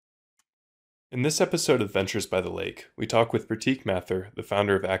In this episode of Ventures by the Lake, we talk with Pratik Mathur, the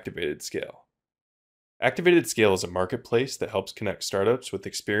founder of Activated Scale. Activated Scale is a marketplace that helps connect startups with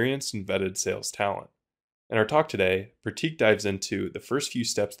experienced and vetted sales talent. In our talk today, Pratik dives into the first few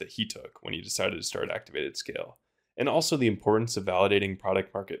steps that he took when he decided to start Activated Scale, and also the importance of validating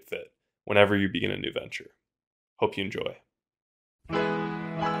product market fit whenever you begin a new venture. Hope you enjoy.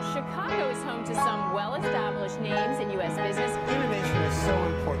 Chicago is home to some well-established names in U.S. business. Innovation is so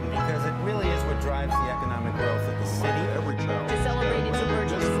important because it really is what drives the economic growth of the city. Every child. To celebrate its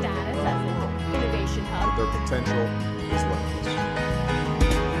emerging status as an innovation hub. Their potential is limitless.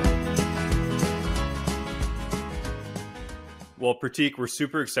 Well, Pratik, we're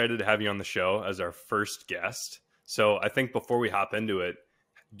super excited to have you on the show as our first guest. So I think before we hop into it,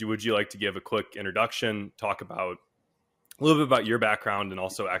 would you like to give a quick introduction, talk about a little bit about your background and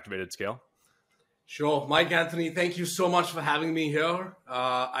also Activated Scale? Sure. Mike Anthony, thank you so much for having me here.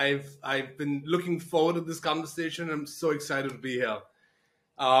 I've been looking forward to this conversation. I'm so excited to be here.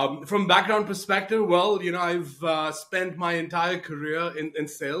 From background perspective, well, I've spent my entire career in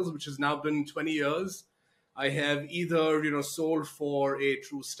sales, which has now been 20 years. I have either, sold for a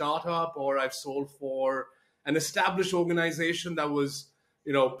true startup or I've sold for an established organization that was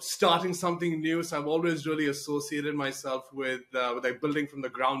starting something new. So I've always really associated myself with building from the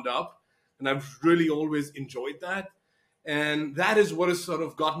ground up. And I've really always enjoyed that. And that is what has sort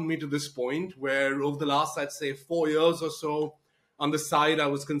of gotten me to this point where over the last, I'd say 4 years or so on the side, I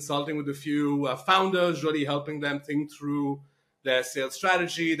was consulting with a few founders, really helping them think through their sales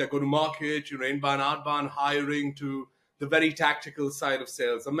strategy, their go-to-market, inbound, outbound, hiring, to the very tactical side of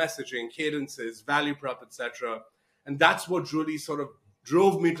sales, the messaging, cadences, value prop, etc. And that's what really sort of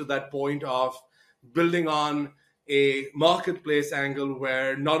drove me to that point of building on a marketplace angle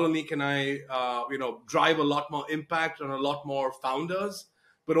where not only can I, drive a lot more impact on a lot more founders,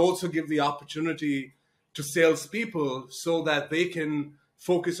 but also give the opportunity to salespeople so that they can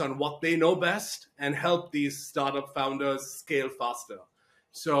focus on what they know best and help these startup founders scale faster.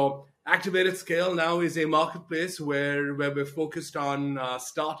 So Activated Scale now is a marketplace where we're focused on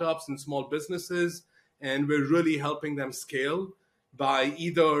startups and small businesses, and we're really helping them scale by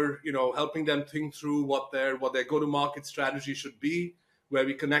either, helping them think through what their go-to-market strategy should be, where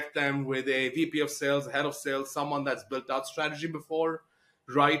we connect them with a VP of sales, a head of sales, someone that's built out strategy before,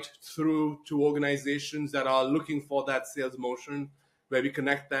 right through to organizations that are looking for that sales motion, where we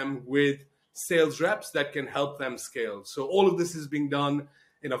connect them with sales reps that can help them scale. So all of this is being done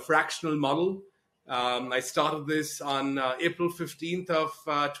in a fractional model. I started this on April 15th of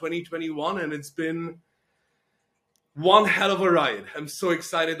 2021, and it's been one hell of a ride. I'm so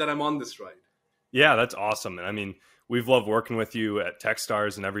excited that I'm on this ride. Yeah, that's awesome. And I mean, we've loved working with you at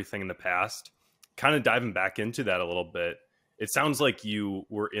Techstars and everything in the past. Kind of diving back into that a little bit, it sounds like you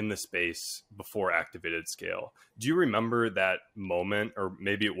were in the space before Activated Scale. Do you remember that moment, or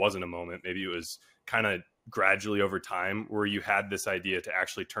maybe it wasn't a moment, maybe it was kind of gradually over time where you had this idea to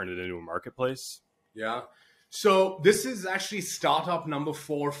actually turn it into a marketplace? Yeah. So this is actually startup number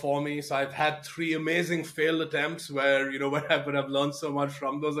 4 for me. So I've had 3 amazing failed attempts where I've learned so much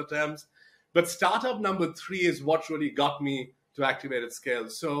from those attempts. But startup number 3 is what really got me to Activated Scale.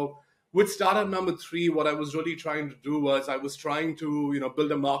 So with startup number 3, what I was really trying to do was I was trying to,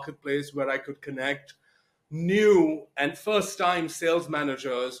 build a marketplace where I could connect new and first-time sales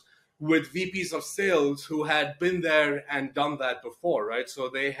managers with VPs of sales who had been there and done that before, right? So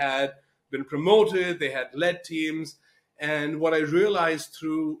they had been promoted, they had led teams. And what I realized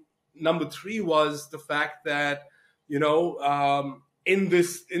through number 3 was the fact that, in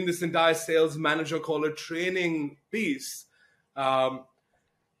this entire sales manager, call it training piece,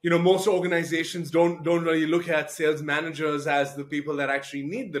 most organizations don't really look at sales managers as the people that actually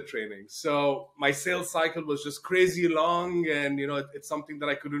need the training. So my sales cycle was just crazy long, and it's something that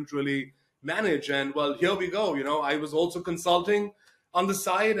I couldn't really manage. And well, here we go. I was also consulting on the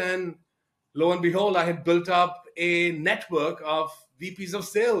side, and lo and behold, I had built up a network of VPs of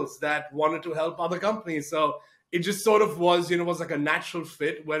sales that wanted to help other companies. So it just sort of was like a natural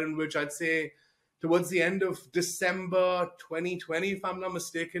fit, wherein which I'd say towards the end of December 2020, if I'm not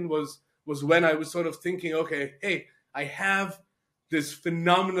mistaken, was when I was sort of thinking, okay, hey, I have this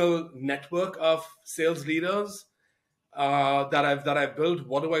phenomenal network of sales leaders that I've built.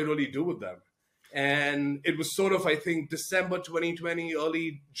 What do I really do with them? And it was sort of, I think, December 2020,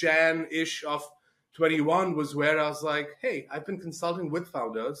 early Jan-ish of 21 was where I was like, hey, I've been consulting with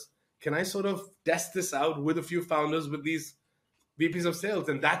founders. Can I sort of test this out with a few founders, with these VPs of sales?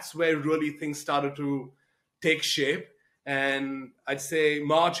 And that's where really things started to take shape. And I'd say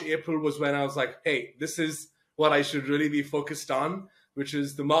March, April was when I was like, hey, this is what I should really be focused on. which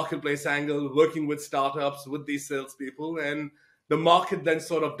is the marketplace angle, working with startups, with these salespeople. And the market then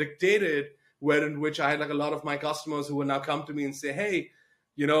sort of dictated where in which I had like a lot of my customers who would now come to me and say, hey,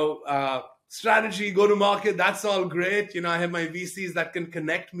 strategy, go to market, that's all great. I have my VCs that can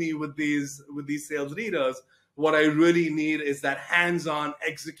connect me with these sales leaders. What I really need is that hands-on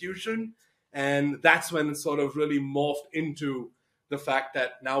execution. And that's when it sort of really morphed into the fact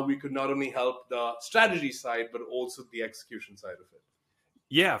that now we could not only help the strategy side, but also the execution side of it.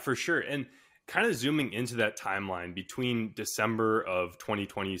 Yeah, for sure. And kind of zooming into that timeline between December of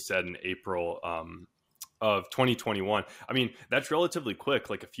 2020, you said, and April of 2021. I mean, that's relatively quick,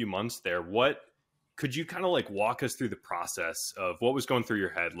 like a few months there. What could you kind of like walk us through the process of what was going through your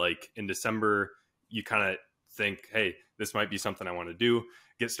head? Like in December, you kind of think, hey, this might be something I want to do,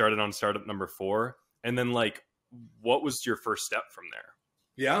 get started on startup number 4. And then like, what was your first step from there?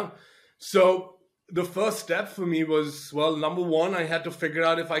 Yeah. So the first step for me was, well, number one, I had to figure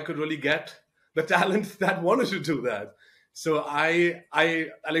out if I could really get the talent that wanted to do that. So I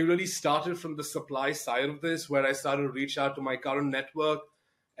really started from the supply side of this, where I started to reach out to my current network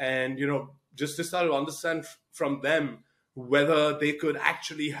and, just to start to understand from them whether they could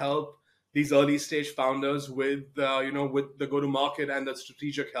actually help these early stage founders with, with the go-to-market and the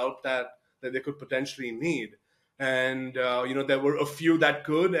strategic help that they could potentially need. And, there were a few that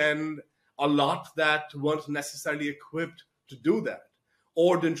could and a lot that weren't necessarily equipped to do that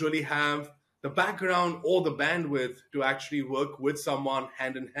or didn't really have the background or the bandwidth to actually work with someone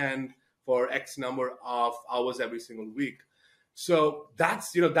hand in hand for X number of hours every single week. So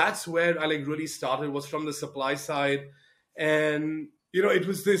that's where I like really started, was from the supply side. And, it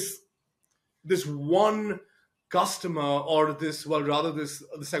was this one customer or this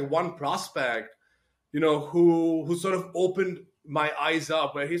like one prospect, who sort of opened my eyes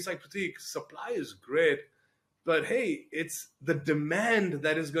up, where he's like, Pratik, supply is great, but hey, it's the demand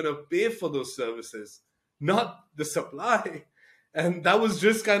that is going to pay for those services, not the supply. And that was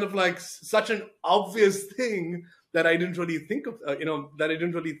just kind of like such an obvious thing that I didn't really think of, that I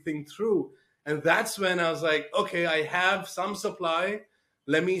didn't really think through. And that's when I was like, okay, I have some supply.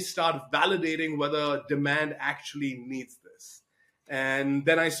 Let me start validating whether demand actually needs this. And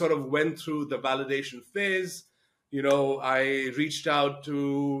then I sort of went through the validation phase. I reached out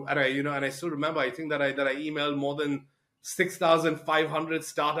to, and I still remember, I think that I emailed more than 6,500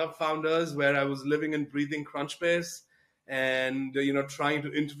 startup founders where I was living and breathing Crunchbase and, trying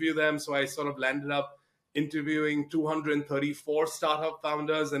to interview them. So I sort of landed up interviewing 234 startup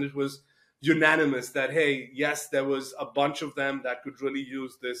founders, and it was unanimous that, hey, yes, there was a bunch of them that could really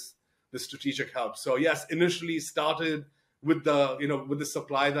use this strategic help. So yes, initially started with the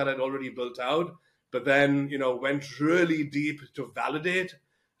supply that I'd already built out, but then, went really deep to validate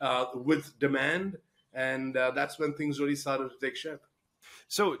with demand. And that's when things really started to take shape.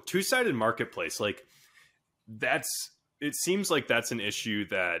 So two-sided marketplace, like it seems like that's an issue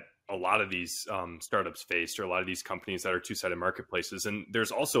that a lot of these startups face, or a lot of these companies that are two-sided marketplaces. And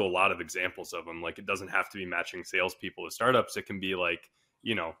there's also a lot of examples of them. Like, it doesn't have to be matching salespeople to startups. It can be like,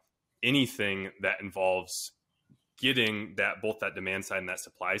 anything that involves getting both that demand side and that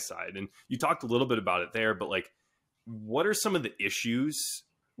supply side. And you talked a little bit about it there, but like, what are some of the issues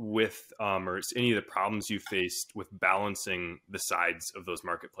with, or any of the problems you faced with balancing the sides of those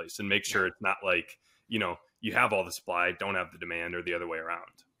marketplaces and make sure it's not like, you have all the supply, don't have the demand, or the other way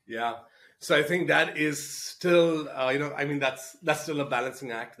around? Yeah. So I think that is still, that's still a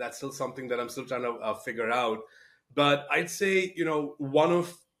balancing act. That's still something that I'm still trying to figure out. But I'd say, one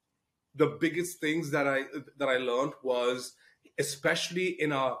of the biggest things that I learned was, especially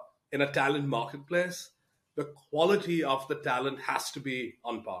in a talent marketplace, the quality of the talent has to be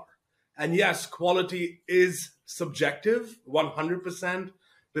on par. And yes, quality is subjective, 100%,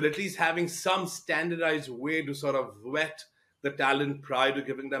 but at least having some standardized way to sort of vet the talent prior to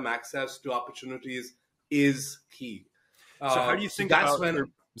giving them access to opportunities is key. So how do you think that's about... when...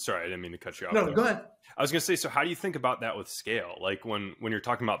 Sorry, I didn't mean to cut you off. No, there. Go ahead. I was going to say, so how do you think about that with scale? Like when you're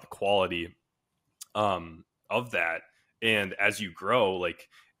talking about the quality of that, and as you grow, like,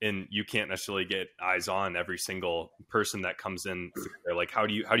 and you can't necessarily get eyes on every single person that comes in there, like, how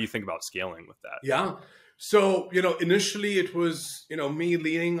do you think about scaling with that? Yeah. So, initially it was, me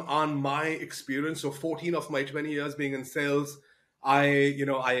leaning on my experience. So 14 of my 20 years being in sales, I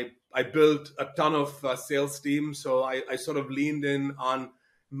built a ton of sales teams. So I sort of leaned in on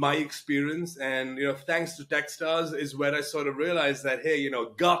my experience, and, thanks to Techstars is where I sort of realized that, hey,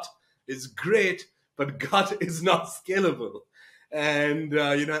 gut is great, but gut is not scalable. And,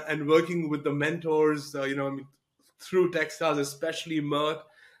 and working with the mentors, through Techstars, especially Mert,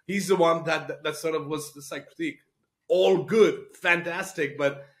 he's the one that sort of was this like, all good, fantastic,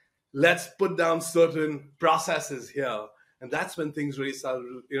 but let's put down certain processes here. And that's when things really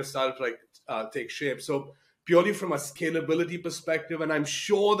started to take shape. So purely from a scalability perspective, and I'm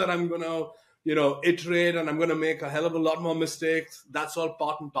sure that I'm going to, iterate, and I'm going to make a hell of a lot more mistakes. That's all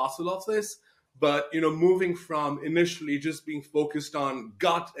part and parcel of this. But, moving from initially just being focused on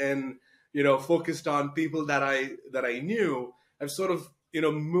gut and, focused on people that I knew, I've sort of,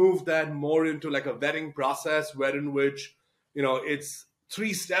 moved that more into like a vetting process wherein which, it's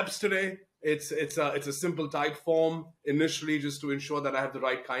 3 steps today. It's a simple type form initially just to ensure that I have the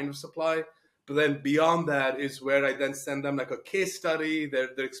right kind of supply. But then beyond that is where I then send them like a case study. They're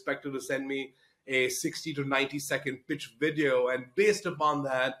expected to send me a 60 to 90-second pitch video. And based upon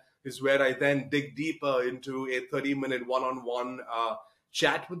that is where I then dig deeper into a 30-minute one-on-one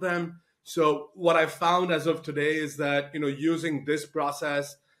chat with them. So what I found as of today is that, using this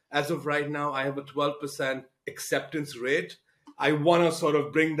process, as of right now, I have a 12% acceptance rate. I want to sort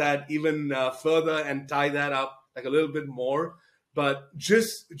of bring that even further and tie that up like a little bit more. But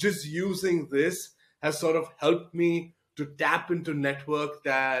just using this has sort of helped me to tap into network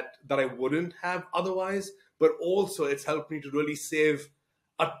that I wouldn't have otherwise. But also it's helped me to really save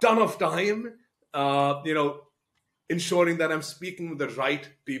a ton of time, ensuring that I'm speaking with the right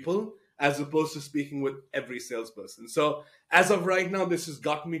people as opposed to speaking with every salesperson. So as of right now, this has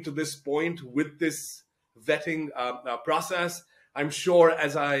gotten me to this point with this vetting process. I'm sure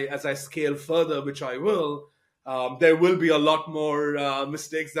as I scale further, which I will, there will be a lot more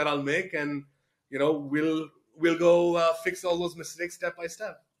mistakes that I'll make, and we'll go fix all those mistakes step by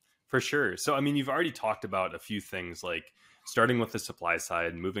step. For sure. So I mean, you've already talked about a few things, like starting with the supply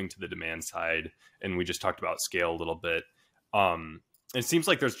side, moving to the demand side, and we just talked about scale a little bit. It seems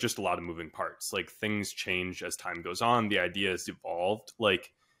like there's just a lot of moving parts. Like things change as time goes on. The idea has evolved.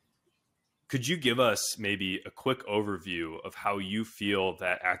 Like, could you give us maybe a quick overview of how you feel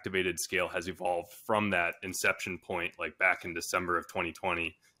that Activated Scale has evolved from that inception point, like back in December of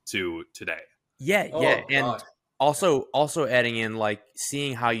 2020 to today? Yeah. Oh, And God. also adding in like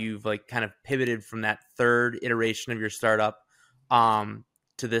seeing how you've like kind of pivoted from that third iteration of your startup to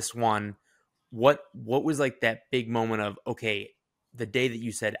this one. What was like that big moment of, okay, the day that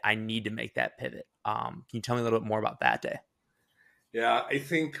you said, I need to make that pivot? Can you tell me a little bit more about that day? Yeah, I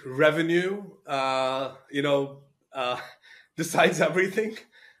think revenue, decides everything.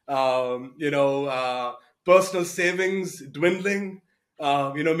 Personal savings dwindling,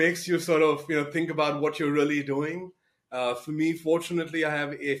 makes you sort of, think about what you're really doing. For me, fortunately, I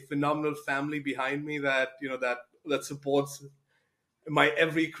have a phenomenal family behind me that, that supports my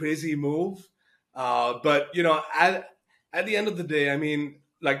every crazy move. But, at the end of the day, I mean,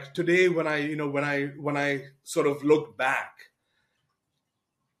 like today when I sort of look back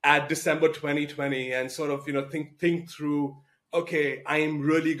at December 2020 and sort of, think through, okay, I'm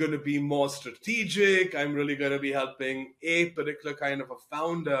really going to be more strategic. I'm really going to be helping a particular kind of a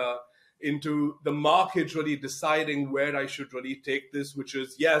founder into the market, really deciding where I should really take this, which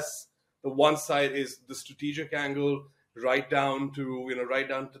is, yes, the one side is the strategic angle, right down to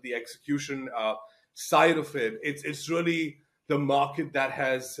the execution side of it. It's really the market that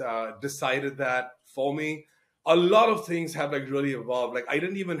has decided that for me. A lot of things have like really evolved. Like I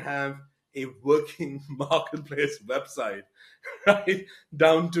didn't even have a working marketplace website, right?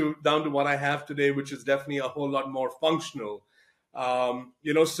 Down to what I have today, which is definitely a whole lot more functional.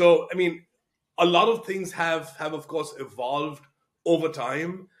 So I mean, a lot of things have of course evolved over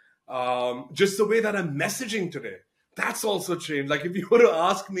time. Just the way that I'm messaging today, that's also changed. Like if you were to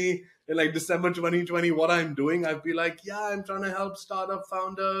ask me in like December 2020 what I'm doing, I'd be like, yeah, I'm trying to help startup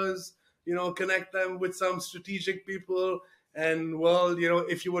founders, connect them with some strategic people. And well,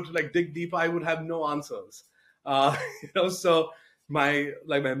 if you were to like dig deeper, I would have no answers. So my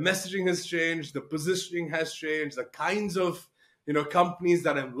messaging has changed, the positioning has changed, the kinds of, companies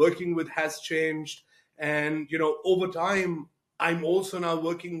that I'm working with has changed. And, over time, I'm also now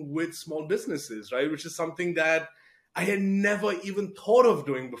working with small businesses, right? Which is something that I had never even thought of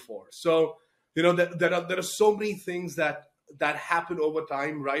doing before. So, there are so many things that happen over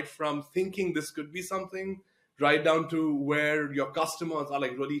time, right from thinking this could be something, right down to where your customers are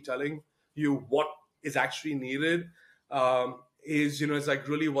like really telling you what is actually needed. It's like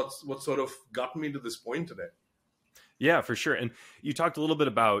really what sort of got me to this point today. Yeah, for sure. And you talked a little bit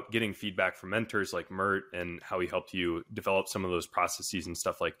about getting feedback from mentors like Mert and how he helped you develop some of those processes and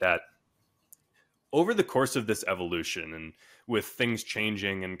stuff like that. Over the course of this evolution and with things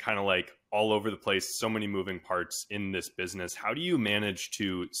changing and kind of like all over the place, so many moving parts in this business, how do you manage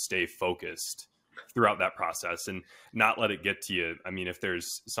to stay focused throughout that process and not let it get to you? I mean, if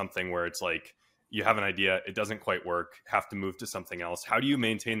there's something where it's like, you have an idea, it doesn't quite work, have to move to something else. How do you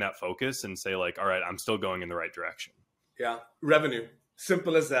maintain that focus and say like, all right, I'm still going in the right direction? Yeah, revenue.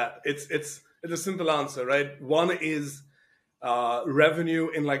 Simple as that. It's a simple answer, right? One is revenue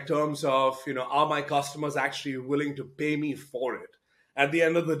in like terms of, are my customers actually willing to pay me for it? At the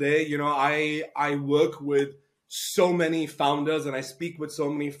end of the day, I work with so many founders and I speak with so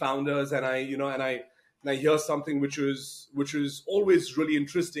many founders, and I hear something which is always really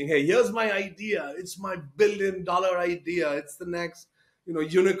interesting. Hey, here's my idea. It's my $1 billion idea. It's the next,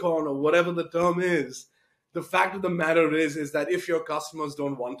 unicorn or whatever the term is. The fact of the matter is that if your customers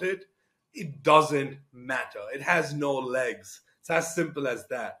don't want it, it doesn't matter. It has no legs. It's as simple as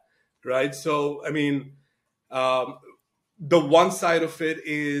that, right? So, I mean, the one side of it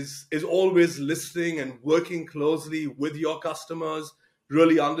is always listening and working closely with your customers,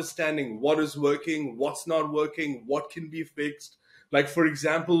 really understanding what is working, what's not working, what can be fixed. Like, for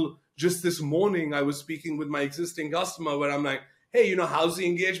example, just this morning, I was speaking with my existing customer where I'm like, hey, how's the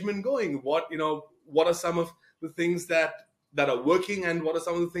engagement going? What are some of the things that are working, and what are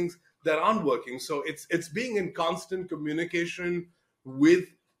some of the things that aren't working? So it's being in constant communication with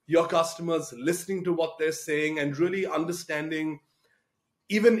your customers, listening to what they're saying, and really understanding,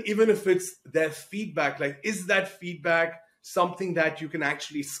 even if it's their feedback, like, is that feedback something that you can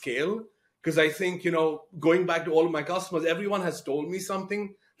actually scale? Because I think, going back to all of my customers, everyone has told me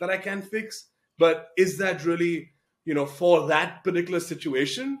something that I can fix, but is that really, for that particular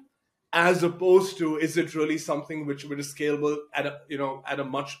situation? As opposed to, is it really something which is scalable at a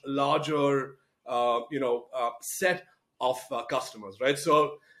much larger set of customers, right?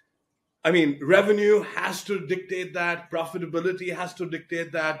 So, I mean, revenue has to dictate that, profitability has to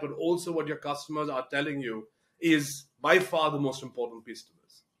dictate that, but also what your customers are telling you is by far the most important piece to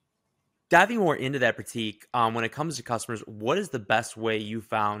this. Diving more into that, Pratik, when it comes to customers, what is the best way you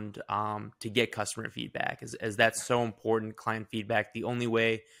found to get customer feedback? As that's so important, client feedback. The only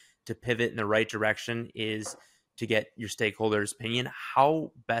way to pivot in the right direction is to get your stakeholders' opinion.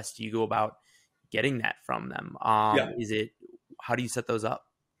 How best do you go about getting that from them? How do you set those up?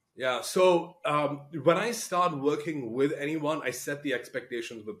 Yeah. So when I start working with anyone, I set the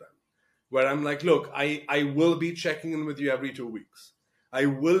expectations with them, where I'm like, look, I will be checking in with you every 2 weeks. I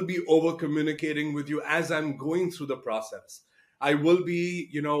will be over communicating with you as I'm going through the process. I will be,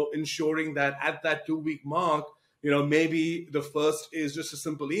 ensuring that at that 2-week mark, maybe the first is just a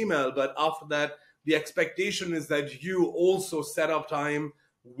simple email, but after that, the expectation is that you also set up time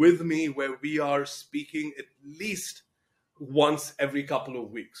with me where we are speaking at least once every couple of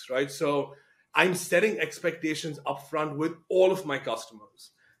weeks, right? So I'm setting expectations upfront with all of my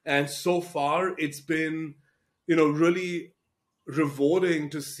customers. And so far, it's been, really rewarding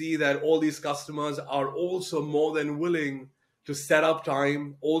to see that all these customers are also more than willing to set up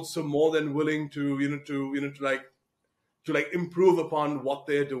time, also more than willing to improve upon what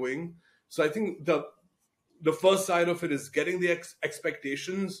they're doing. So I think the first side of it is getting the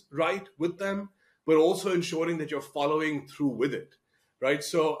expectations right with them, but also ensuring that you're following through with it, right?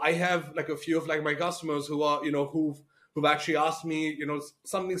 So I have like a few of like my customers who are, who've actually asked me,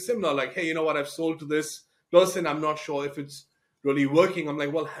 something similar, like, hey, you know what, I've sold to this person, I'm not sure if it's really working. I'm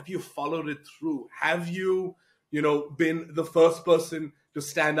like, well, have you followed it through? Have you, been the first person to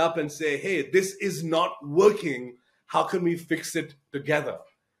stand up and say, hey, this is not working. How can we fix it together?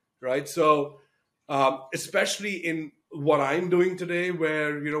 Right. So, especially in what I'm doing today,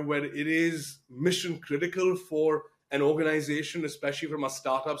 where it is mission critical for an organization, especially from a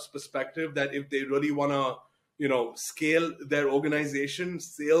startup's perspective, that if they really want to, scale their organization,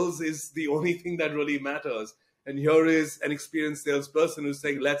 sales is the only thing that really matters. And here is an experienced salesperson who's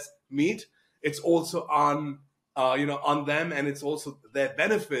saying, let's meet. It's also on them, and it's also their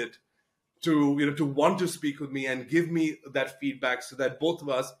benefit to want to speak with me and give me that feedback so that both of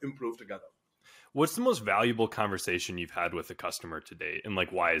us improve together. What's the most valuable conversation you've had with a customer to date, and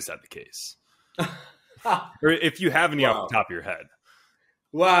like, why is that the case? Or if you have any off the top of your head.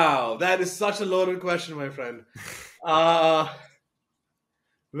 Wow, that is such a loaded question, my friend.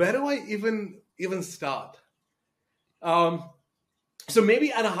 Where do I even start? So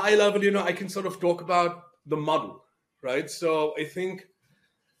maybe at a high level, I can sort of talk about the model, right? So I think,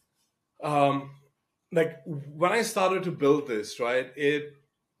 like when I started to build this, right,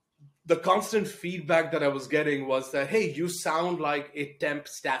 the constant feedback that I was getting was that, hey, you sound like a temp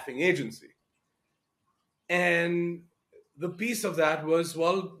staffing agency. And the piece of that was,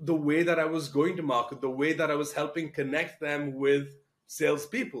 well, the way that I was going to market, the way that I was helping connect them with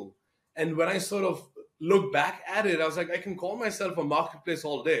salespeople. And when I sort of look back at it, I was like, I can call myself a marketplace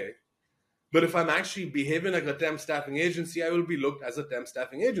all day, But if I'm actually behaving like a temp staffing agency, I will be looked as a temp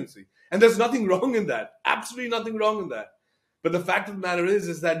staffing agency. And there's nothing wrong in that. Absolutely nothing wrong in that. But the fact of the matter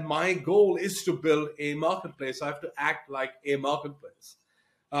is that my goal is to build a marketplace. I have to act like a marketplace.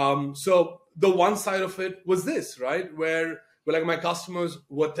 So the one side of it was this, right? Where like my customers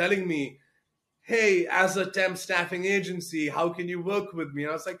were telling me, hey, as a temp staffing agency, how can you work with me?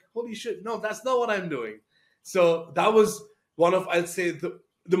 And I was like, holy shit, no, that's not what I'm doing. So that was one of, I'd say,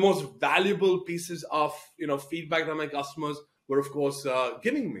 the most valuable pieces of feedback that my customers were, of course,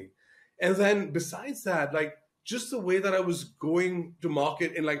 giving me. And then besides that, like just the way that I was going to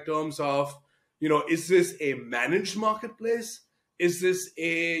market in like terms of, is this a managed marketplace? Is this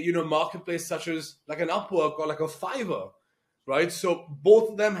a marketplace such as like an Upwork or like a Fiverr, right? So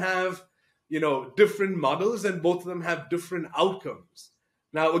both of them have different models, and both of them have different outcomes.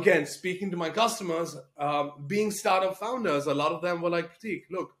 Now, again, speaking to my customers, being startup founders, a lot of them were like, Prateek,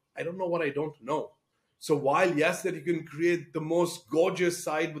 look, I don't know what I don't know. So while, yes, that you can create the most gorgeous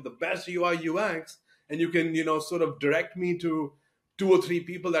site with the best UI UX, and you can, sort of direct me to 2 or 3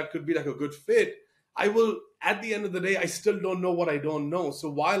 people that could be like a good fit, I will, at the end of the day, I still don't know what I don't know. So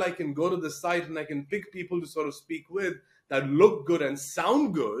while I can go to the site and I can pick people to sort of speak with that look good and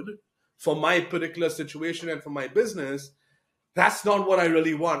sound good for my particular situation and for my business, that's not what I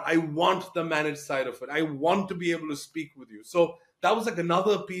really want. I want the managed side of it. I want to be able to speak with you. So that was like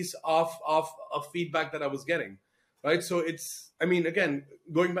another piece of feedback that I was getting, right? So it's, I mean, again,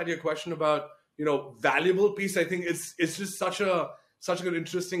 going back to your question about, valuable piece, I think it's just such an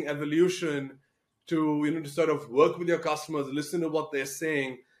interesting evolution to, to sort of work with your customers, listen to what they're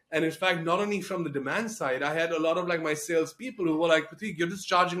saying. And in fact, not only from the demand side, I had a lot of like my sales people who were like, Prateek, you're just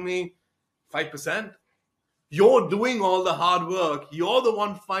charging me 5%. You're doing all the hard work. You're the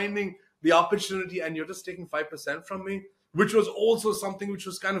one finding the opportunity, and you're just taking 5% from me, which was also something which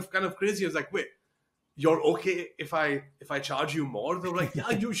was kind of crazy. I was like, wait, you're okay if I charge you more? They were like, yeah,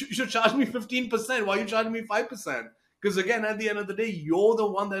 you should charge me 15%. Why are you charging me 5%? Because again, at the end of the day, you're the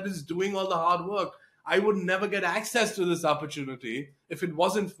one that is doing all the hard work. I would never get access to this opportunity if it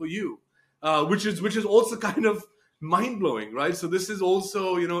wasn't for you, which is also kind of mind blowing, right? So this is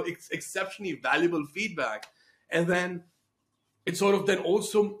also exceptionally valuable feedback. And then it sort of then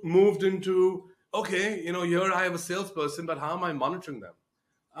also moved into, okay, here I have a salesperson, but how am I monitoring them?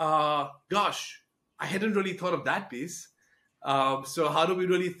 Gosh, I hadn't really thought of that piece. So how do we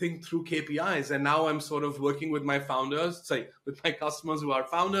really think through KPIs? And now I'm sort of working with my with my customers who are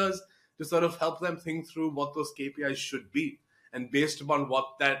founders to sort of help them think through what those KPIs should be, and based upon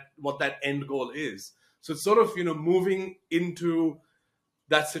what that end goal is. So it's sort of, moving into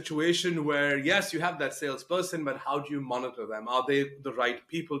that situation where, yes, you have that salesperson, but how do you monitor them? Are they the right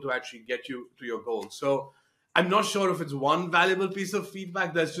people to actually get you to your goal? So I'm not sure if it's one valuable piece of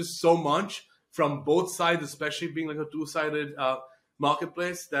feedback. There's just so much from both sides, especially being like a two-sided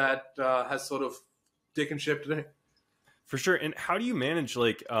marketplace that has sort of taken shape today. For sure. And how do you manage,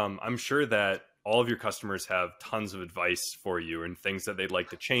 like, I'm sure that all of your customers have tons of advice for you and things that they'd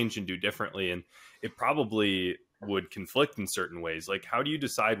like to change and do differently. And it probably would conflict in certain ways. Like, how do you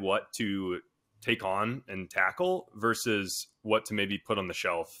decide what to take on and tackle versus what to maybe put on the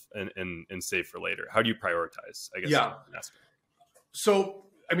shelf and save for later? How do you prioritize, I guess? Yeah. So,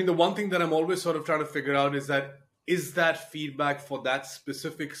 I mean, the one thing that I'm always sort of trying to figure out is that feedback for that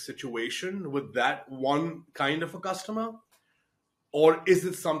specific situation with that one kind of a customer? Or is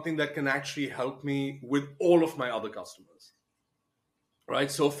it something that can actually help me with all of my other customers?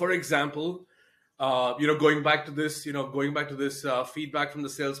 Right? So, for example, going back to this feedback from the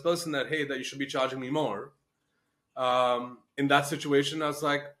salesperson that, hey, that you should be charging me more. In that situation, I was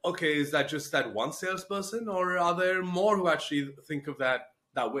like, okay, is that just that one salesperson, or are there more who actually think of that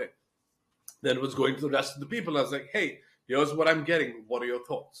way? Then it was going to the rest of the people. I was like, hey, here's what I'm getting. What are your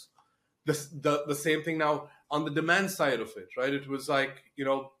thoughts? The same thing now on the demand side of it, right? It was like,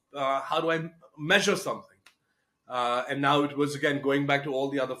 how do I measure something? And now it was, again, going back to all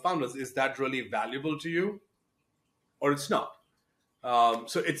the other founders. Is that really valuable to you, or it's not?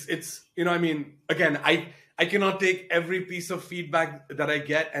 So it's I mean, again, I cannot take every piece of feedback that I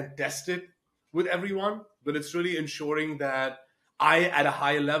get and test it with everyone, but it's really ensuring that I, at a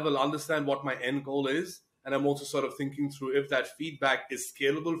high level, understand what my end goal is. And I'm also sort of thinking through if that feedback is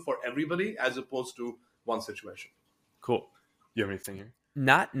scalable for everybody as opposed to one situation. Cool. You have anything here?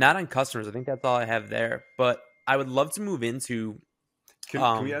 Not on customers. I think that's all I have there. But I would love to move into.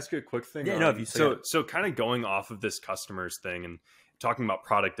 Can we ask you a quick thing? Yeah, no. If you so kind of going off of this customers thing and talking about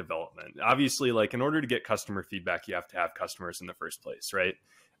product development. Obviously, like, in order to get customer feedback, you have to have customers in the first place, right?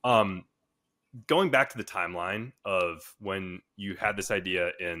 going back to the timeline of when you had this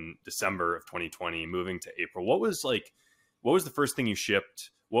idea in December of 2020, moving to April, what was the first thing you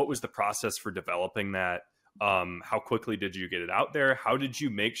shipped? What was the process for developing that? How quickly did you get it out there? How did you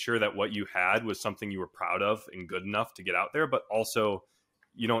make sure that what you had was something you were proud of and good enough to get out there, but also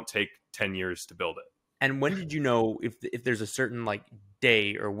you don't take 10 years to build it? And when did you know if there's a certain like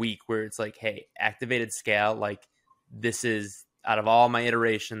day or week where it's like, hey, activated scale, like this is out of all my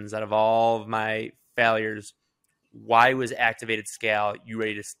iterations, out of all of my failures, why was activated scale you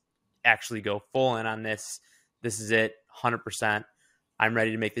ready to actually go full in on this? This is it, 100%. I'm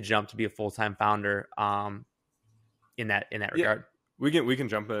ready to make the jump to be a full-time founder. In that regard, we can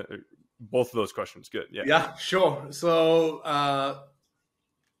jump both of those questions. Good, Yeah, sure. So,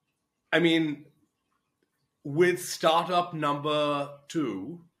 I mean, with startup number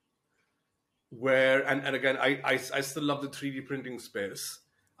 2, where and again, I still love the 3D printing space.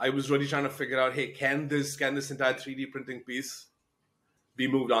 I was really trying to figure out, hey, can this entire 3D printing piece be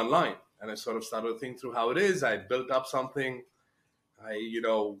moved online? And I sort of started to think through how it is. I built up something. I,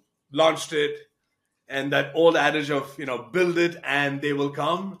 launched it, and that old adage of, build it and they will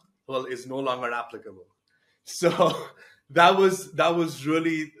come, well, is no longer applicable. So that was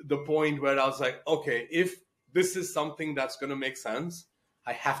really the point where I was like, okay, if this is something that's going to make sense,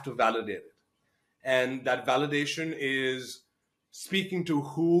 I have to validate it. And that validation is speaking to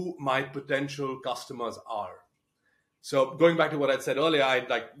who my potential customers are. So going back to what I said earlier, I'd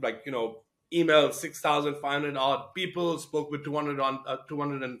emailed 6,500 odd people, spoke with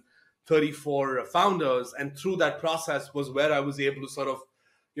 234 founders, and through that process was where I was able to sort of,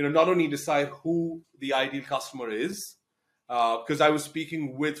 not only decide who the ideal customer is, because I was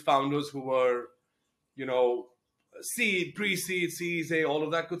speaking with founders who were, seed, pre-seed, Series A, all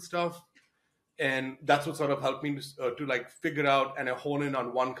of that good stuff, and that's what sort of helped me to figure out and hone in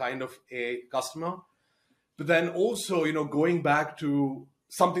on one kind of a customer. But then also, going back to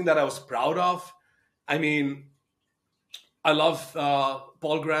something that I was proud of. I mean, I love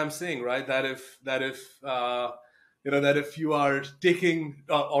Paul Graham saying, right, that if you are taking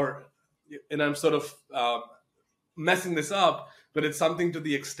and I'm sort of messing this up, but it's something to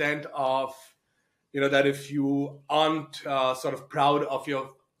the extent of, that if you aren't sort of proud of your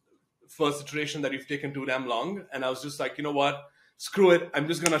first iteration that you've taken too damn long, and I was just like, you know what, screw it, I'm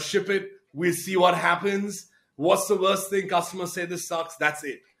just gonna ship it. We'll see what happens. What's the worst thing? Customers say this sucks. That's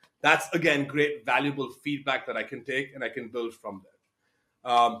it. That's, again, great, valuable feedback that I can take and I can build from there.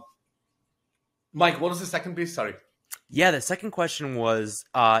 Mike, what was the second piece? Sorry. Yeah, the second question was,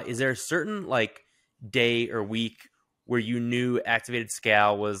 is there a certain day or week where you knew activated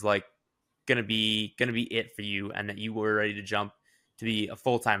scale was gonna be it for you, and that you were ready to jump to be a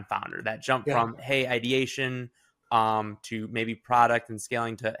full-time founder? That jump from, hey, ideation to maybe product and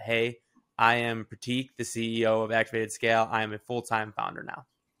scaling to, hey, I am Pratik, the CEO of Activated Scale. I am a full-time founder now.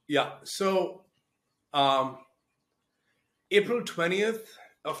 Yeah. So April 20th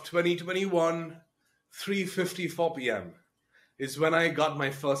of 2021, 3:54 p.m. is when I got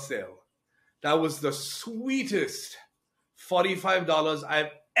my first sale. That was the sweetest $45 I've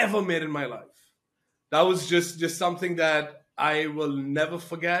ever made in my life. That was just something that I will never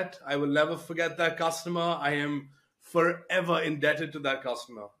forget. I will never forget that customer. I am forever indebted to that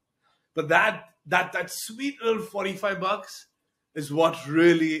customer. But that sweet little $45 is what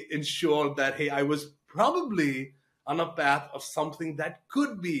really ensured that, hey, I was probably on a path of something that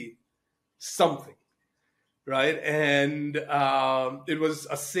could be something, right? And it was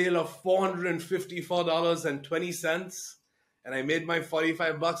a sale of $454.20, and I made my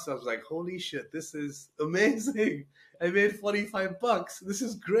 $45. I was like, holy shit, this is amazing. I made $45. This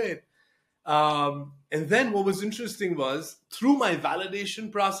is great. And then what was interesting was, through my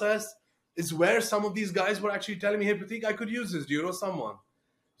validation process, is where some of these guys were actually telling me, hey, Pratik, I could use this. Do you know someone?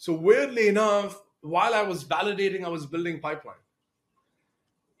 So weirdly enough, while I was validating, I was building pipeline.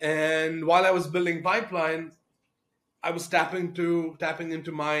 And while I was building pipeline, I was tapping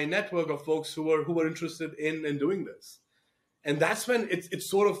into my network of folks who were interested in doing this. And that's when it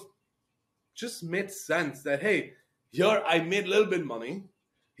sort of just made sense that, hey, here I made a little bit of money.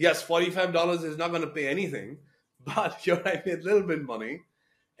 Yes, $45 is not going to pay anything, but here I made a little bit of money.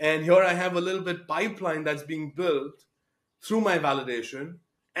 And here I have a little bit pipeline that's being built through my validation.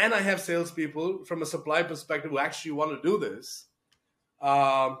 And I have salespeople from a supply perspective who actually want to do this.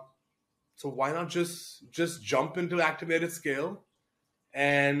 So why not just jump into activated scale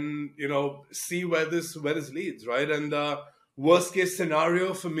and, see where this leads, right? And the worst case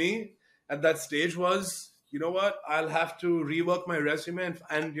scenario for me at that stage was, you know what, I'll have to rework my resume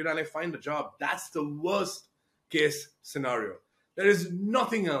and I find a job. That's the worst case scenario. There is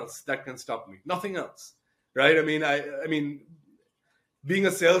nothing else that can stop me. Nothing else, right? I mean, being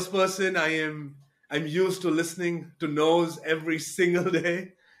a salesperson, I'm used to listening to no's every single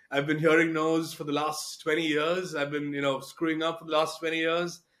day. I've been hearing no's for the last 20 years. I've been, screwing up for the last 20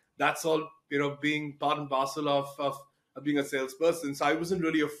 years. That's all, being part and parcel of being a salesperson. So I wasn't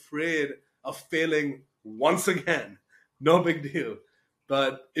really afraid of failing once again. No big deal.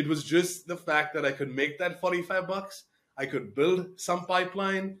 But it was just the fact that I could make that $45. I could build some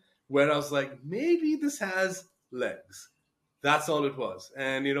pipeline where I was like, maybe this has legs. That's all it was.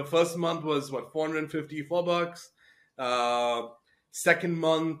 And, first month was what, $454. Second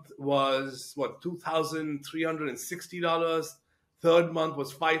month was what, $2,360. Third month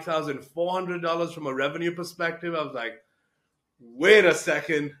was $5,400 from a revenue perspective. I was like, wait a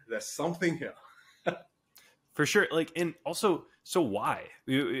second, there's something here. For sure. Like, and also, so why?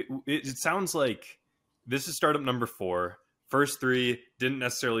 It sounds like this is startup number 4. First 3 didn't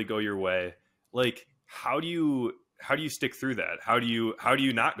necessarily go your way. Like, how do you stick through that? How do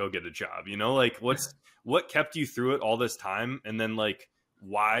you not go get a job? Like, what kept you through it all this time? And then, like,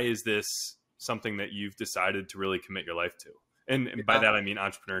 why is this something that you've decided to really commit your life to? And by that, I mean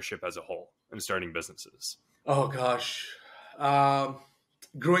entrepreneurship as a whole and starting businesses. Oh, gosh.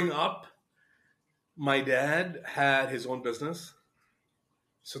 Growing up, my dad had his own business.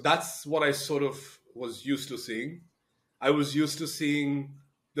 So that's what I sort of was used to seeing. I was used to seeing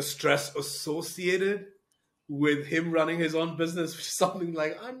the stress associated with him running his own business, which is something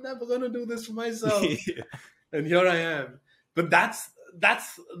like, I'm never going to do this for myself. Yeah. And here I am. But that's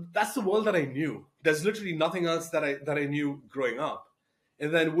the world that I knew. There's literally nothing else that I knew growing up.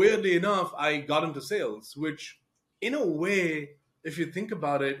 And then weirdly enough, I got into sales, which in a way, if you think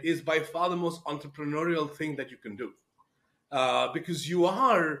about it, is by far the most entrepreneurial thing that you can do. Because you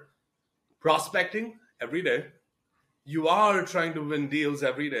are prospecting every day. You are trying to win deals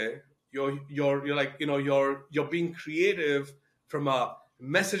every day. You're like, you're being creative from a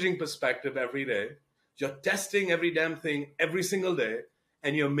messaging perspective every day. You're testing every damn thing every single day,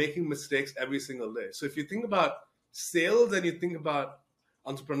 and you're making mistakes every single day. So if you think about sales and you think about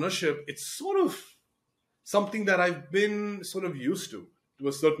entrepreneurship, it's sort of something that I've been sort of used to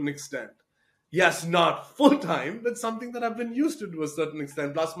a certain extent. Yes, not full time, but something that I've been used to a certain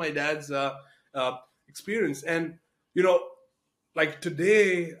extent. Plus my dad's experience, and like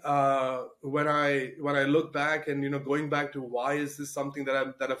today, when I look back and going back to why is this something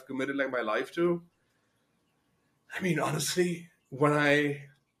that I've committed like my life to. I mean, honestly, when I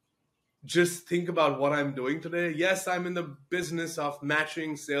just think about what I'm doing today, yes, I'm in the business of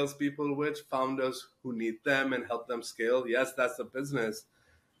matching salespeople with founders who need them and help them scale. Yes, that's the business.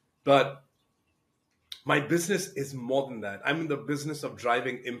 But my business is more than that. I'm in the business of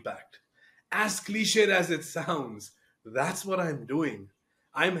driving impact. As cliched as it sounds, that's what I'm doing.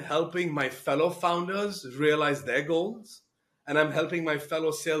 I'm helping my fellow founders realize their goals, and I'm helping my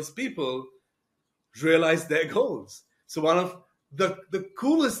fellow salespeople realize their goals. So one of the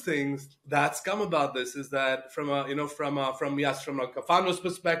coolest things that's come about this is that from a founder's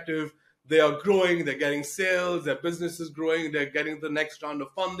perspective, they are growing, they're getting sales, their business is growing, they're getting the next round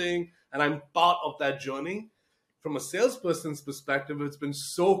of funding, and I'm part of that journey. From a salesperson's perspective, it's been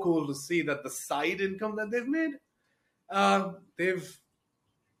so cool to see that the side income that they've made, they've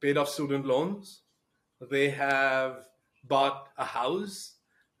paid off student loans, they have bought a house,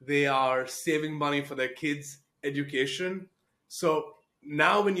 they are saving money for their kids' education. So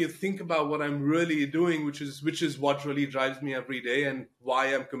now when you think about what I'm really doing, which is what really drives me every day and why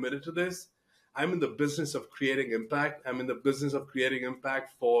I'm committed to this, I'm in the business of creating impact. I'm in the business of creating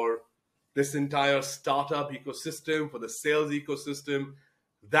impact for this entire startup ecosystem, for the sales ecosystem.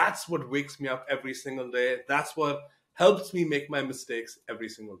 That's what wakes me up every single day. That's what helps me make my mistakes every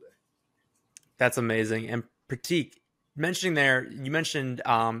single day. That's amazing. And Pratik, you mentioned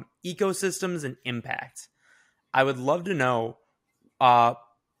ecosystems and impact. I would love to know,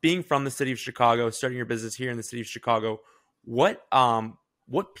 being from the city of Chicago, starting your business here in the city of Chicago, what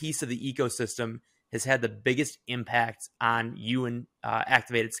piece of the ecosystem has had the biggest impact on you and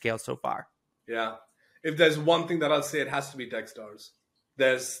Activated Scale so far? Yeah, if there's one thing that I'll say, it has to be Techstars.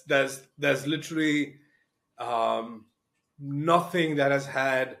 There's literally nothing that has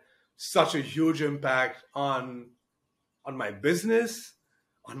had such a huge impact on my business,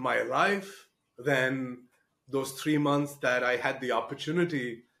 on my life, than those 3 months that I had the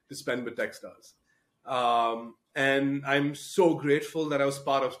opportunity to spend with Techstars. And I'm so grateful that I was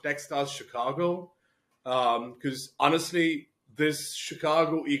part of Techstars Chicago, because honestly, this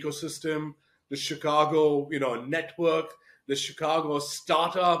Chicago ecosystem, the Chicago network, the Chicago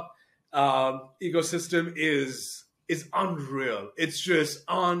startup ecosystem is is unreal. It's just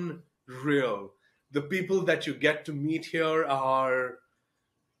unreal. The people that you get to meet here are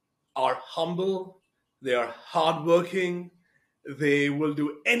humble, they are hardworking, they will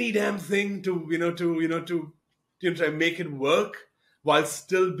do any damn thing to try to make it work while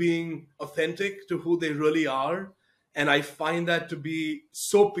still being authentic to who they really are. And I find that to be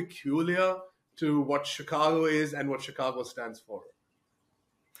so peculiar to what Chicago is and what Chicago stands for.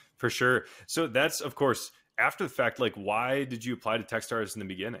 For sure. So that's, of course, after the fact. Like, why did you apply to Techstars in the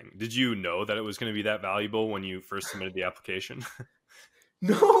beginning? Did you know that it was going to be that valuable when you first submitted the application?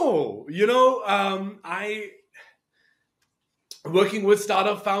 No, I working with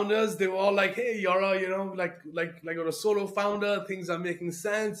startup founders, they were all like, "Hey, you're a, like you're a solo founder. Things are making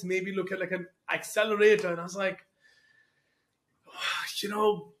sense. Maybe look at like an accelerator." And I was like,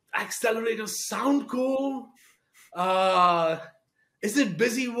 accelerators sound cool. Is it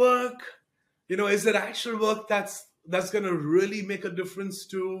busy work? Is it actual work that's going to really make a difference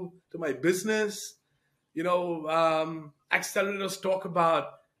to my business? Accelerators talk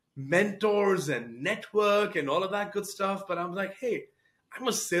about mentors and network and all of that good stuff. But I'm like, hey, I'm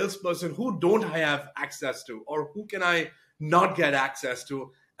a salesperson. Who don't I have access to? Or who can I not get access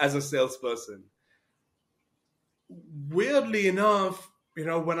to as a salesperson? Weirdly enough,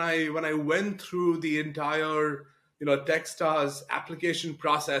 when I went through the entire, Techstars application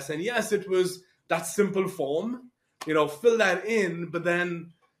process, and yes, it was that simple form, fill that in. But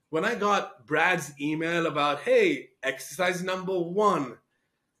then when I got Brad's email about, hey, exercise number 1,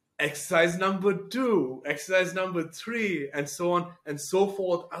 exercise number 2, exercise number 3, and so on and so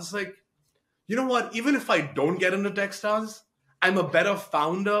forth, I was like, you know what? Even if I don't get into Techstars, I'm a better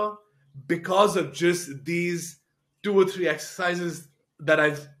founder because of just these 2 or 3 exercises that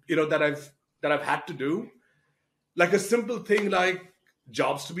I've had to do. Like a simple thing like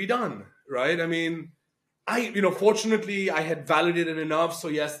jobs to be done, right? I mean, fortunately, I had validated enough. So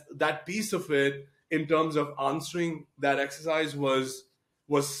yes, that piece of it in terms of answering that exercise was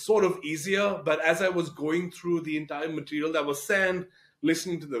sort of easier. But as I was going through the entire material that was sent,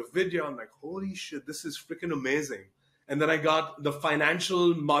 listening to the video, I'm like, holy shit, this is freaking amazing. And then I got the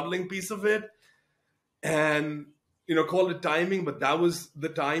financial modeling piece of it, and call it timing, but that was the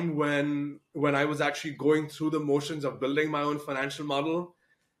time when I was actually going through the motions of building my own financial model,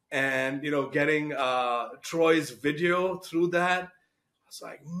 and getting Troy's video through that. I was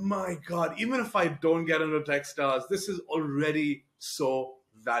like, my God, even if I don't get into Techstars, this is already so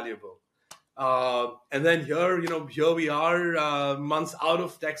valuable. And then here we are, months out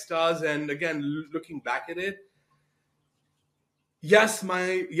of Techstars, and again, looking back at it, yes,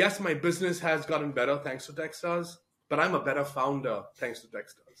 my business has gotten better thanks to Techstars, but I'm a better founder thanks to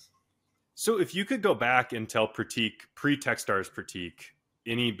Techstars. So if you could go back and tell Prateek, pre-Techstars Prateek,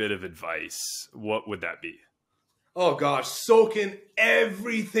 any bit of advice, what would that be? Oh gosh, soak in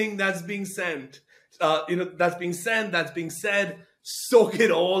everything that's being sent. That's being sent, that's being said. Soak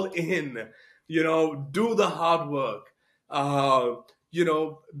it all in. Do the hard work.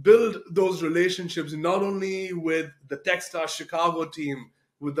 Build those relationships not only with the Techstars Chicago team,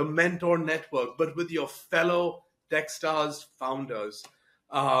 with the mentor network, but with your fellow Techstars founders.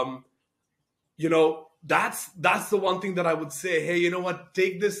 That's the one thing that I would say. Hey, you know what?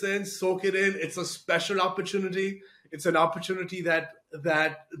 Take this in, soak it in. It's a special opportunity. It's an opportunity that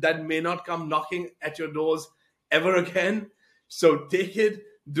may not come knocking at your doors ever again. So take it,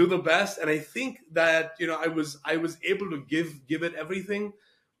 do the best. And I think that I was able to give it everything.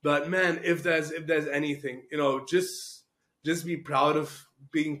 But man, if there's anything, just be proud of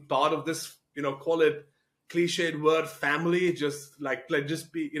being part of this. Call it cliched word family. Just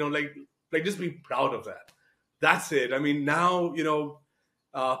just be just be proud of that. That's it. I mean, now,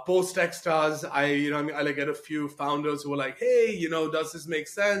 post Techstars, I get a few founders who are like, hey, does this make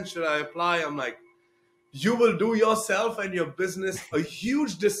sense? Should I apply? I'm like, you will do yourself and your business a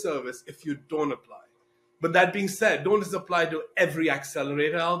huge disservice if you don't apply. But that being said, don't just apply to every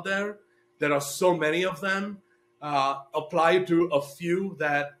accelerator out there. There are so many of them. Apply to a few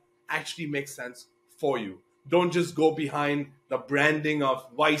that actually make sense for you. Don't just go behind the branding of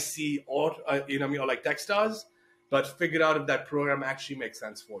YC or like Techstars, but figure out if that program actually makes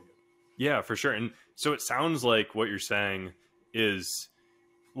sense for you. Yeah, for sure. And so it sounds like what you're saying is,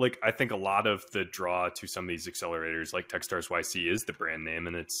 like, I think a lot of the draw to some of these accelerators like Techstars YC is the brand name,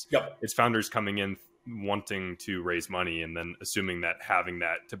 and it's founders coming in wanting to raise money and then assuming that having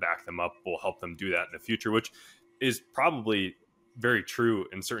that to back them up will help them do that in the future, which is probably very true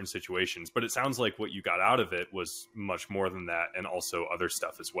in certain situations. But it sounds like what you got out of it was much more than that, and also other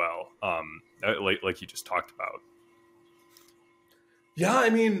stuff as well, like you just talked about. Yeah, I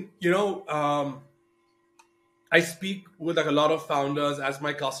mean, I speak with like a lot of founders as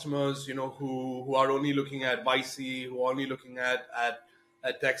my customers, who are only looking at YC, who are only looking at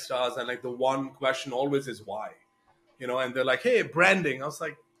Techstars, and like the one question always is why, and they're like, hey, branding. I was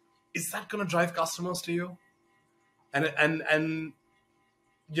like, is that gonna drive customers to you? And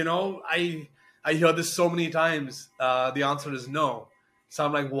I hear this so many times. The answer is no. So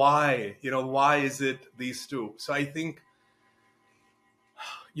I'm like, why? Why is it these two? So I think,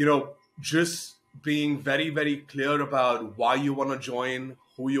 just being very, very clear about why you want to join,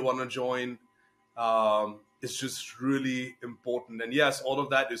 who you want to join, is just really important. And yes, all of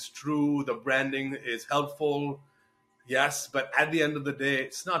that is true. The branding is helpful. Yes, but at the end of the day,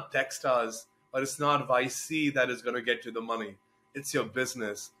 it's not Techstars or it's not YC that is going to get you the money. It's your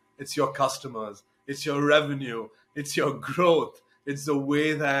business. It's your customers. It's your revenue. It's your growth. It's the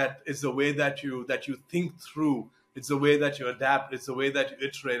way that you think through. It's the way that you adapt. It's the way that you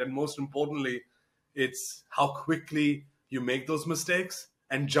iterate. And most importantly, it's how quickly you make those mistakes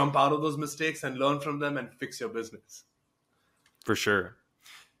and jump out of those mistakes and learn from them and fix your business. For sure.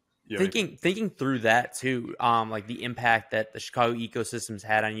 Thinking through that too, like the impact that the Chicago ecosystem's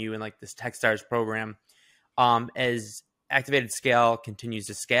had on you and like this Techstars program, as Activated Scale continues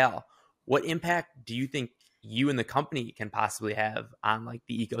to scale, what impact do you think you and the company can possibly have on like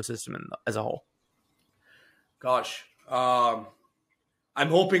the ecosystem as a whole? Gosh, I'm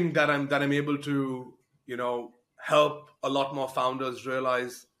hoping that I'm able to, help a lot more founders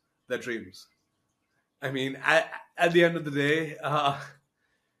realize their dreams. I mean, at the end of the day,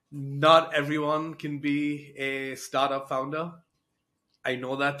 not everyone can be a startup founder. I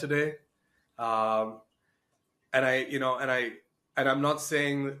know that today, and I'm not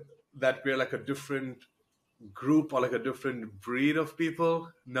saying that we're like a different group or like a different breed of people.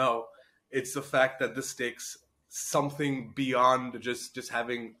 No, it's the fact that this takes something beyond just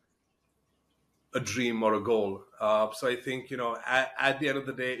having a dream or a goal. So I think, at the end of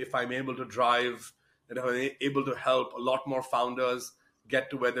the day, if I'm able to drive and if I'm able to help a lot more founders get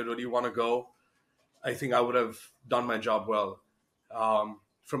to where they really want to go, I think I would have done my job well.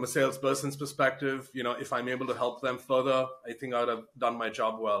 From a salesperson's perspective, if I'm able to help them further, I think I would have done my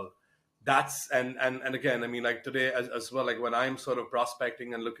job well. That's and again, I mean, like today as well, like when I'm sort of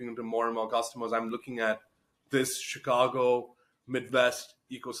prospecting and looking into more and more customers, I'm looking at this Chicago Midwest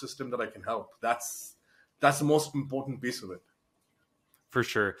ecosystem that I can help. That's the most important piece of it. For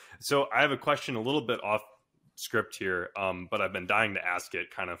sure. So I have a question a little bit off script here, but I've been dying to ask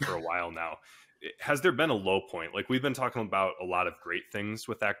it kind of for a while now. Has there been a low point? Like we've been talking about a lot of great things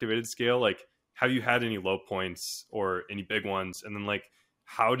with Activated Scale. Like, have you had any low points or any big ones? And then like,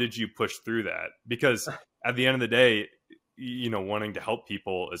 how did you push through that? Because at the end of the day, wanting to help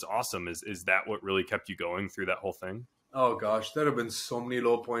people is awesome. Is that what really kept you going through that whole thing? Oh gosh, there have been so many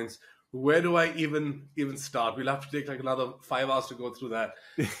low points. Where do I even start? We'll have to take like another 5 hours to go through that.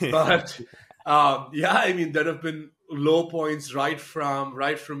 But yeah, I mean, there have been low points right from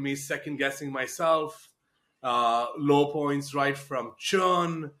me second guessing myself, low points right from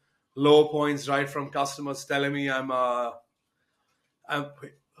churn, low points right from customers telling me I'm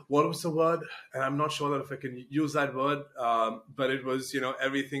what was the word? And I'm not sure that if I can use that word, but it was,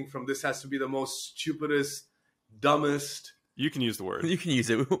 everything from this has to be the most stupidest, dumbest. You can use the word. You can use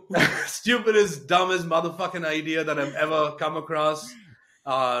it. Stupidest, dumbest motherfucking idea that I've ever come across.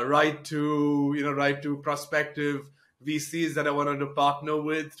 Right to prospective VCs that I wanted to partner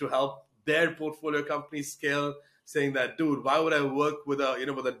with to help their portfolio companies scale, saying that, dude, why would I work with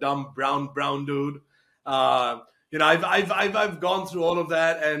a dumb brown dude? I've gone through all of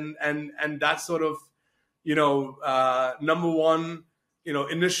that, and that's sort of, number one,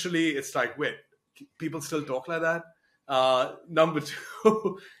 initially it's like, wait, people still talk like that. Number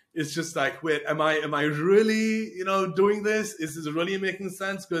two, it's just like, wait, am I really, doing this? Is this really making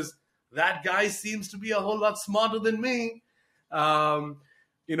sense? Because that guy seems to be a whole lot smarter than me.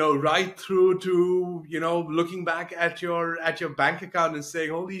 Right through to, looking back at your bank account and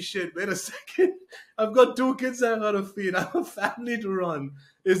saying, holy shit, wait a second. I've got 2 kids I've got to feed. I have a family to run.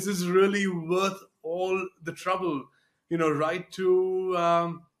 Is this really worth all the trouble? Right to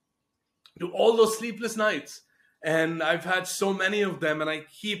all those sleepless nights. And I've had so many of them, and I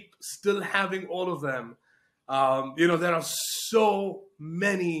keep still having all of them. There are so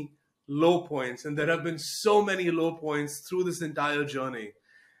many low points, and there have been so many low points through this entire journey.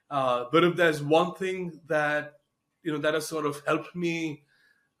 But if there's one thing that, that has sort of helped me,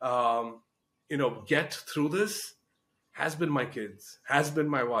 get through this, has been my kids, has been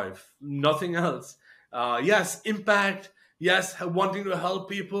my wife, nothing else. Yes, impact, yes, wanting to help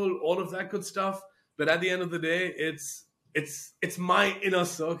people, all of that good stuff. But at the end of the day, it's my inner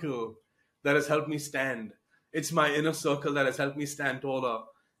circle that has helped me stand. It's my inner circle that has helped me stand taller.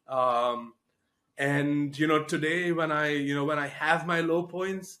 And today when I have my low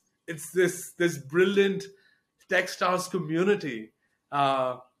points, it's this brilliant Techstars community.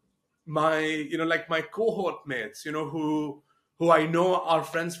 My cohort mates, who I know are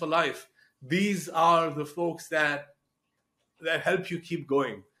friends for life. These are the folks that help you keep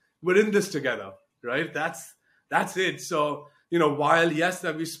going. We're in this together, right? That's it. So, while yes,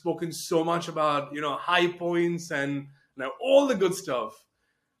 that we've spoken so much about, high points and all the good stuff,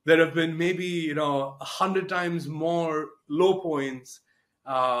 there have been maybe, 100 times more low points,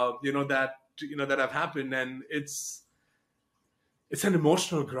 that have happened. And it's an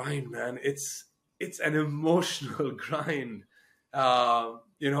emotional grind, man. It's an emotional grind.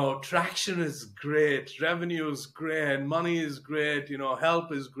 Traction is great, revenue is great, money is great,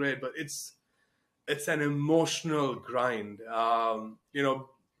 help is great, but it's an emotional grind.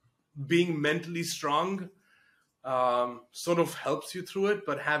 Being mentally strong sort of helps you through it,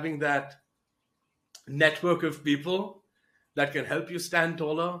 but having that network of people that can help you stand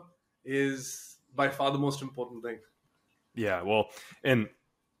taller is by far the most important thing. Yeah, well, and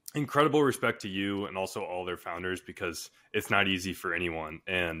incredible respect to you and also all their founders, because it's not easy for anyone.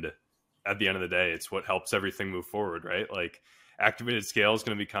 And at the end of the day, it's what helps everything move forward, right? Like Activated Scale is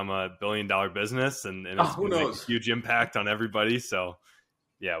going to become a $1 billion business and it's who going to make knows? a huge impact on everybody. So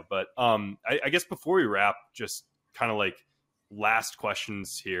yeah, but I guess before we wrap, just kind of like last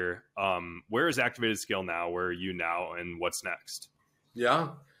questions here. Where is Activated Scale now? Where are you now? And what's next? Yeah.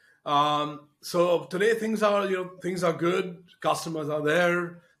 So today things are good. Customers are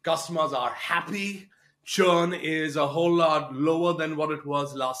there. Customers are happy. Churn is a whole lot lower than what it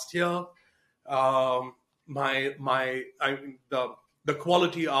was last year. The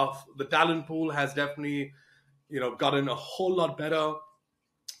quality of the talent pool has definitely, gotten a whole lot better.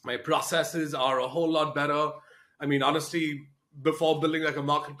 My processes are a whole lot better. I mean, honestly, before building like a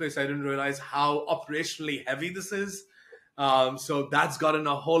marketplace, I didn't realize how operationally heavy this is. So that's gotten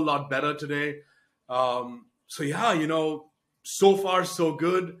a whole lot better today. So yeah, so far so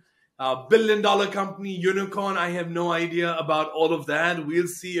good. $1 billion company, unicorn. I have no idea about all of that. We'll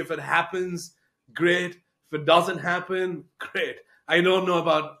see if it happens. Great. If it doesn't happen, great. I don't know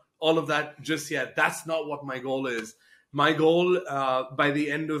about all of that just yet. That's not what my goal is. My goal by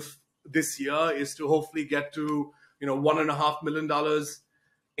the end of this year is to hopefully get to $1.5 million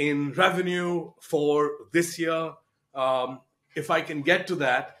in revenue for this year. If I can get to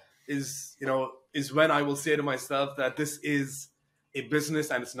that, is when I will say to myself that this is a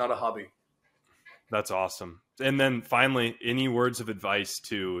business and it's not a hobby. That's awesome. And then finally, any words of advice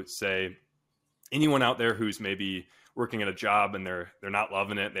to say anyone out there who's maybe working at a job and they're not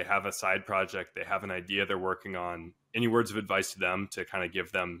loving it, they have a side project, they have an idea they're working on, any words of advice to them to kind of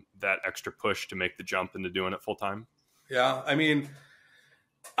give them that extra push to make the jump into doing it full time? Yeah, I mean,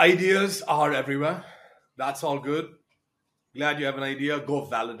 ideas are everywhere. That's all good. Glad you have an idea. Go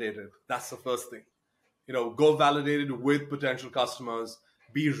validate it. That's the first thing. Go validate it with potential customers.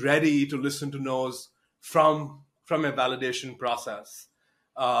 Be ready to listen to no's from a validation process.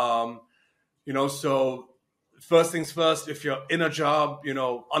 So first things first, if you're in a job,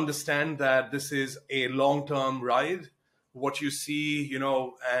 understand that this is a long-term ride. What you see,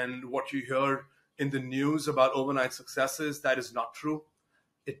 and what you hear in the news about overnight successes, that is not true.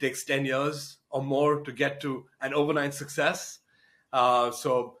 It takes 10 years or more to get to an overnight success.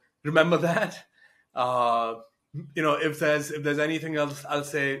 So remember that. If there's anything else, I'll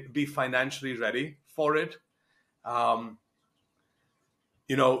say be financially ready for it.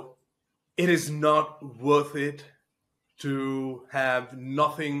 It is not worth it to have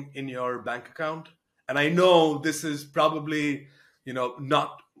nothing in your bank account. And I know this is probably,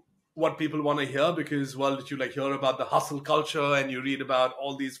 not what people want to hear because, well, you hear about the hustle culture and you read about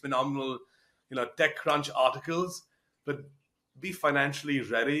all these phenomenal, TechCrunch articles, but be financially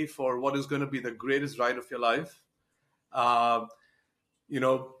ready for what is going to be the greatest ride of your life.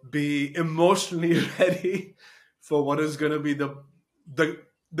 Be emotionally ready for what is going to be the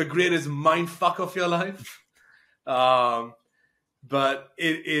greatest mind fuck of your life. But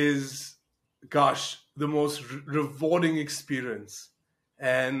it is, the most rewarding experience.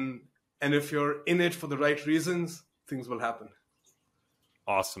 And if you're in it for the right reasons, things will happen.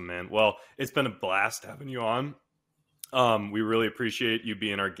 Awesome, man. Well, it's been a blast having you on. We really appreciate you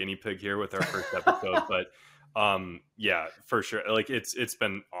being our guinea pig here with our first episode, but yeah, for sure. Like it's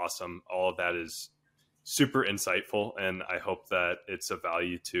been awesome. All of that is super insightful, and I hope that it's of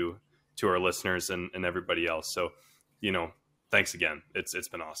value to our listeners and everybody else. So, thanks again. It's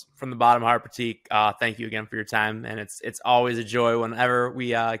been awesome. From the bottom of our Pratik, thank you again for your time, and it's always a joy whenever we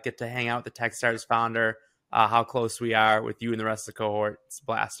get to hang out with the Techstars founder. how close we are with you and the rest of the cohort. It's a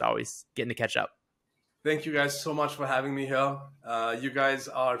blast always getting to catch up. Thank you guys so much for having me here. You guys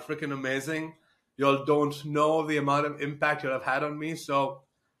are freaking amazing. Y'all don't know the amount of impact you have had on me. So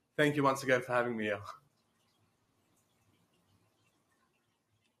thank you once again for having me here.